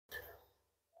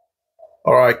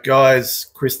All right, guys,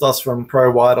 Christos from Pro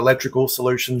Wide Electrical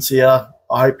Solutions here.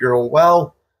 I hope you're all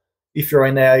well. If you're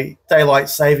in a daylight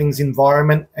savings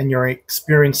environment and you're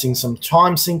experiencing some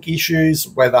time sync issues,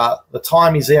 whether the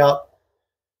time is out,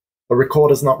 the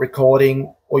recorder's not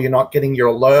recording, or you're not getting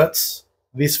your alerts,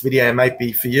 this video may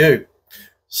be for you.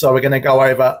 So we're going to go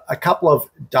over a couple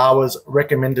of Dahua's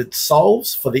recommended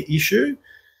solves for the issue.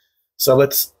 So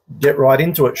let's get right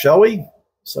into it, shall we?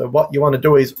 So what you want to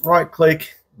do is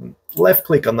right-click,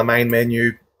 left-click on the main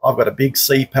menu. I've got a big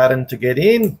C pattern to get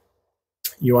in.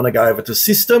 You want to go over to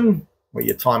System, where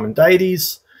your time and date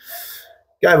is.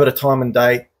 Go over to Time and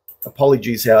Date.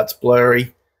 Apologies how it's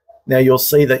blurry. Now you'll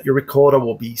see that your recorder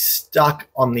will be stuck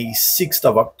on the 6th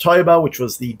of October, which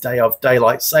was the day of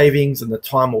daylight savings, and the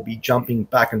time will be jumping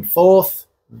back and forth.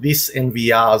 This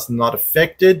NVR is not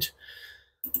affected,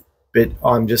 but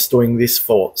I'm just doing this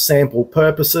for sample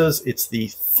purposes. It's the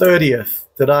 30th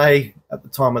today at the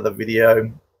time of the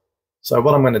video. So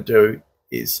what I'm going to do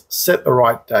is set the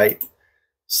right date,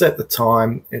 set the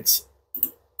time. It's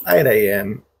 8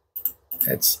 a.m.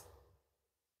 It's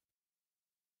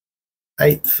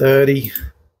 8:30.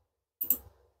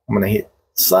 I'm going to hit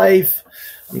save.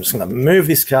 I'm just going to move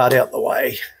this card out the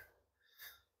way,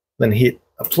 then hit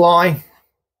apply.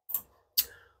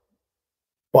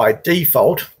 By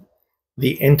default,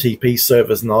 the NTP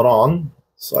server's not on,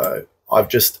 so I've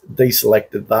just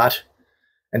deselected that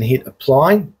and hit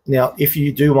apply. Now, if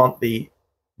you do want the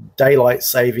daylight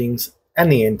savings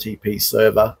and the NTP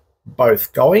server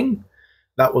both going,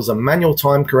 that was a manual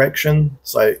time correction.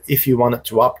 So if you want it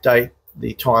to update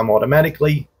the time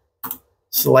automatically,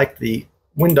 select the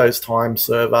Windows time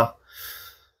server,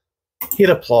 hit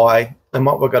apply, and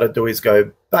what we've got to do is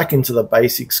go back into the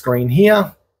basic screen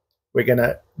here. We're going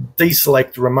to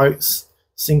deselect remote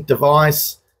sync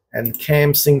device and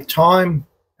cam sync time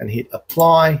and hit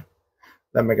apply.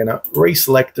 Then we're going to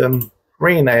reselect them,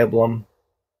 re-enable them,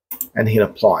 and hit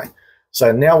apply.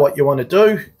 So now what you want to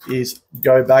do is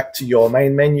go back to your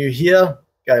main menu here,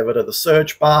 go over to the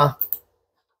search bar.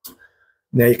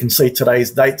 Now you can see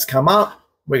today's dates come up.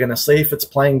 We're going to see if it's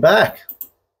playing back.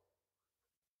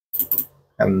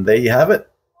 And there you have it.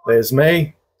 There's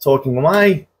me talking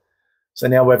away. So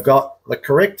now we've got the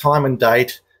correct time and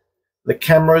date. The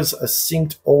cameras are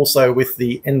synced also with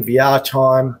the NVR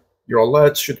time. Your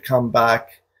alerts should come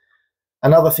back.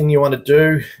 Another thing you want to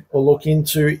do or look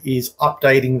into is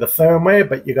updating the firmware,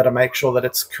 but you've got to make sure that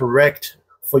it's correct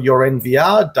for your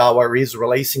NVR. Dahua is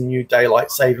releasing new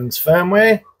daylight savings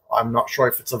firmware. I'm not sure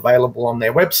if it's available on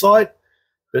their website,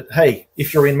 but hey,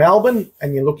 if you're in Melbourne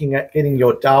and you're looking at getting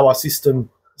your Dahua system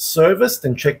serviced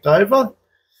and checked over,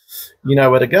 you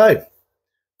know where to go.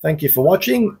 Thank you for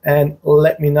watching, and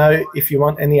let me know if you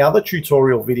want any other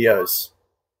tutorial videos.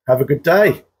 Have a good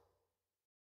day.